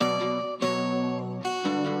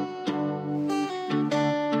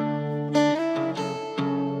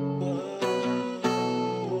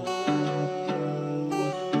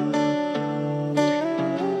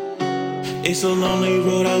It's a lonely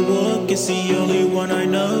road I walk, it's the only one I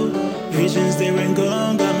know. Visions there and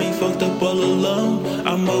gone, got me fucked up all alone.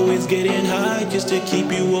 I'm always getting high just to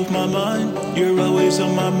keep you off my mind. You're always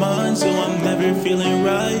on my mind, so I'm never feeling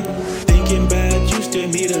right. Thinking bad used to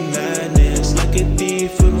me to madness. Like a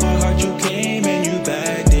thief with my heart, you came and you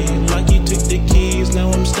bagged it. Like you took the keys, now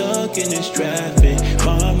I'm stuck in this traffic.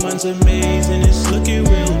 My mind's amazing, it's looking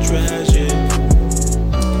real tragic.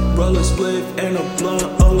 Roll a split and a blunt,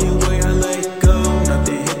 only way I let go.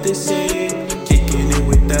 Nothing hit the same, kicking it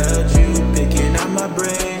without you, picking out my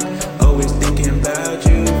brain. Always thinking about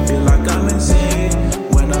you, feel like I'm insane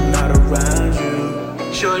when I'm not around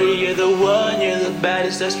you. Shorty, you're the one, you're the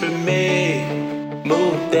baddest, that's for me.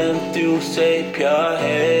 Move them through, say pure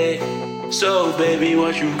hate. So baby,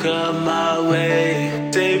 won't you come my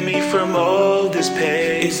way? Save me from all this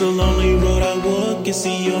pain. It's a lonely road I walk, it's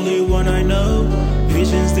the only one I know.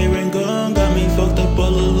 Visions there and gone, got me fucked up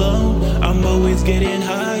all alone. I'm always getting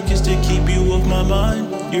high just to keep you off my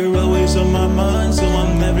mind. You're always on my mind, so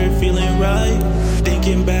I'm never feeling right.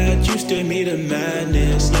 Thinking bad used to me to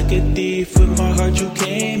madness. Like a thief with my heart, you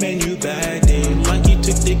came and you bagged it. Like you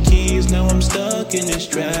took the keys, now I'm stuck in this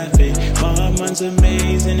traffic. My mind's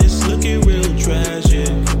amazing, it's looking real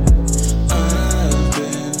tragic.